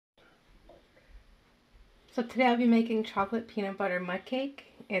So today I'll be making chocolate peanut butter mud cake.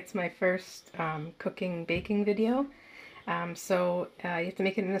 It's my first cooking baking video. You have to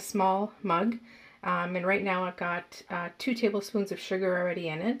make it in a small mug. And right now I've got 2 tablespoons of sugar already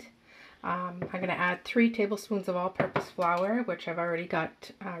in it. I'm going to add 3 tablespoons of all-purpose flour, which I've already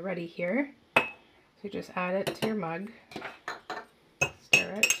got ready here. So you just add it to your mug,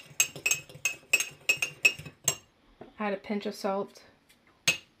 stir it, add a pinch of salt.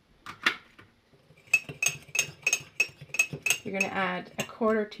 You're going to add a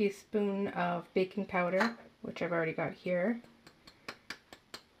 1/4 teaspoon of baking powder, which I've already got here.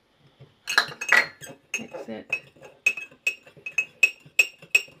 Mix it.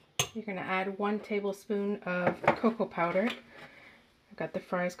 You're going to add 1 tablespoon of cocoa powder. I've got the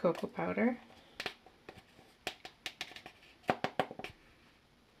Fry's cocoa powder.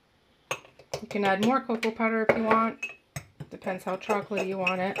 You can add more cocoa powder if you want. Depends how chocolatey you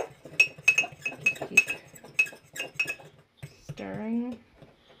want it. Just keep stirring.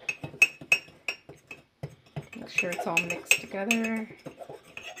 Make sure it's all mixed together.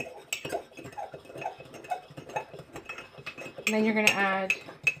 And then you're going to add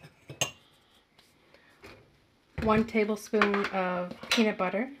 1 tablespoon of peanut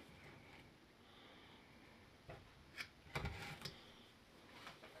butter.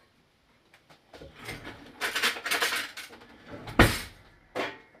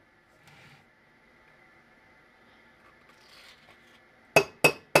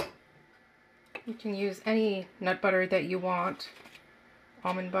 You can use any nut butter that you want.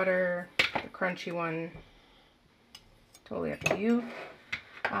 Almond butter, the crunchy one, totally up to you.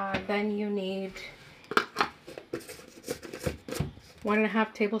 Then you need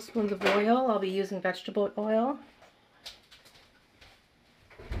 1.5 tablespoons of oil. I'll be using vegetable oil.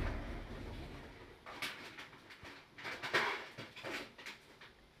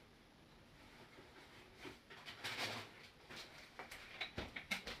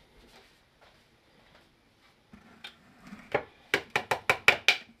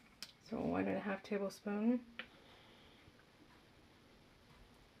 So 1.5 tablespoons.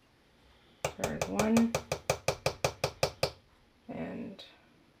 There's 1 and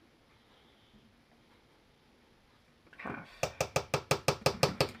 1/2.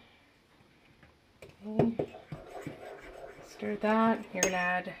 Okay. Stir that. You're going to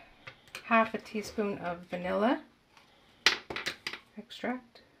add 1/2 teaspoon of vanilla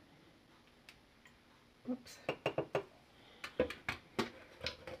extract. Oops.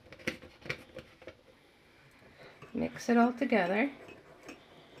 Mix it all together.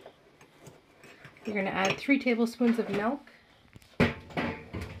 You're going to add 3 tablespoons of milk.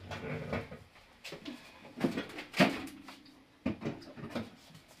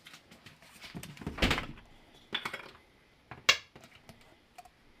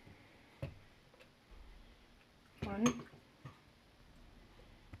 One,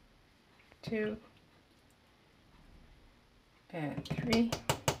 2, and 3.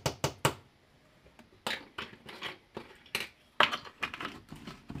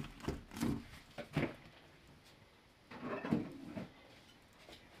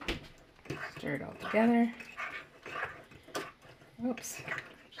 Stir it all together. Oops.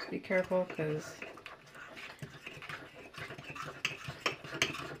 Just be careful because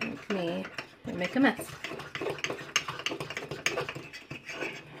like me, I make a mess.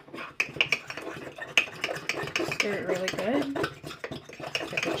 Stir it really good.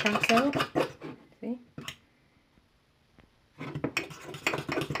 Get the chunks out. See?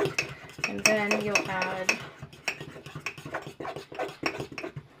 And then you'll add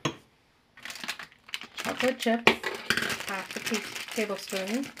chocolate chips, 1/2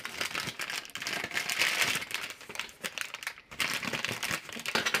 tablespoon.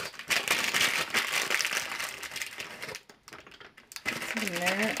 In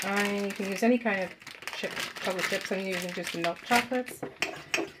there, you can use any kind of chocolate chips. I'm using just the milk chocolates.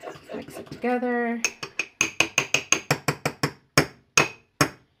 Mix it together.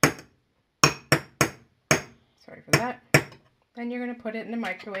 Sorry for that. Then you're going to put it in the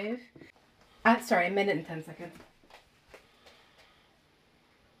microwave. Sorry, 1 minute and 10 seconds.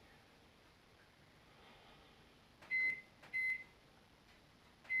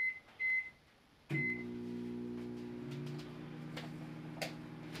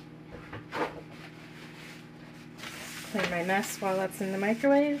 Clean my mess while that's in the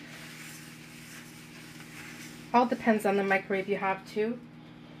microwave. All depends on the microwave you have too.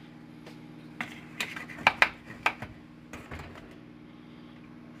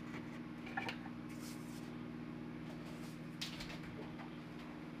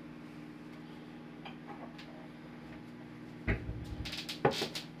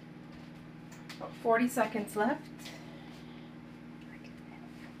 40 seconds left.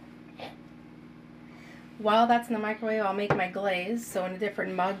 While that's in the microwave, I'll make my glaze. So in a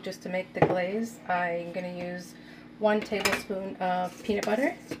different mug, just to make the glaze, I'm going to use 1 tablespoon of peanut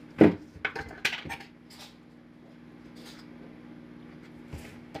butter.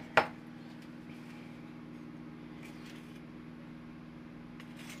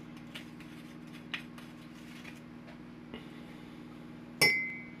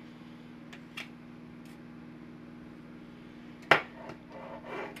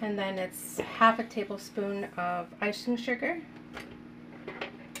 And then it's half a tablespoon of icing sugar.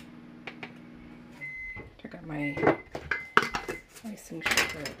 Check out my icing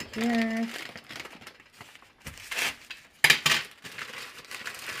sugar here.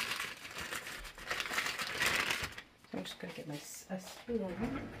 So I'm just going to get a spoon.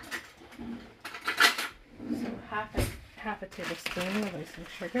 So half a tablespoon of icing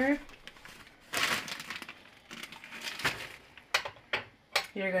sugar.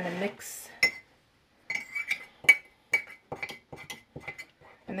 You're going to mix,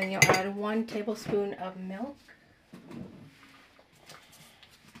 and then you'll add 1 tablespoon of milk.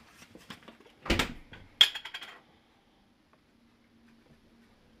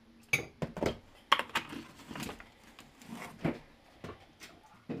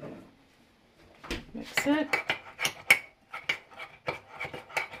 Mix it.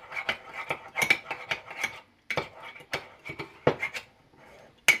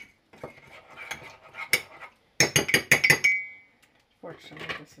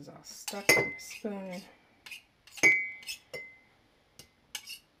 Fortunately, this is all stuck in the spoon.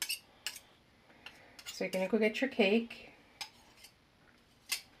 So you're going to go get your cake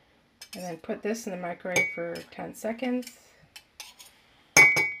and then put this in the microwave for 10 seconds.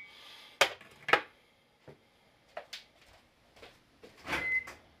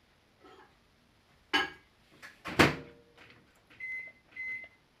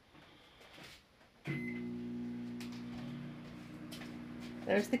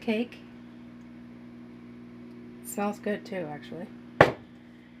 There's the cake. It smells good too, actually.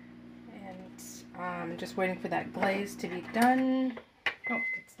 And I'm just waiting for that glaze to be done. Oh,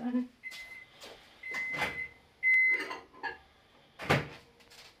 it's done.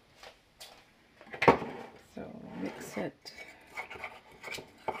 So mix it.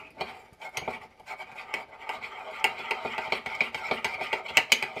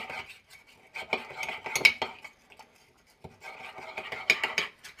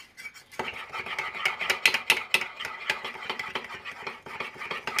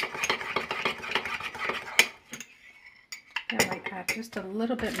 I might add just a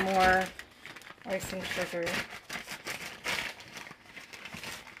little bit more icing sugar.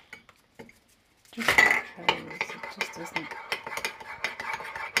 Just because it just doesn't.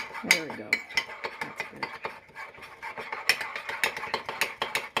 There we go. That's good.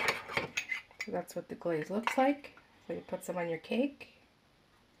 So that's what the glaze looks like. So you put some on your cake.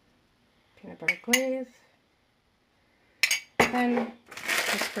 Peanut butter glaze. And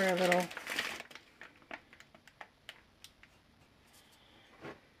just for a little.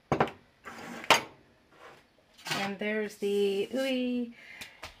 And there's the ooey,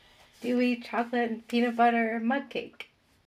 dewy chocolate and peanut butter mug cake.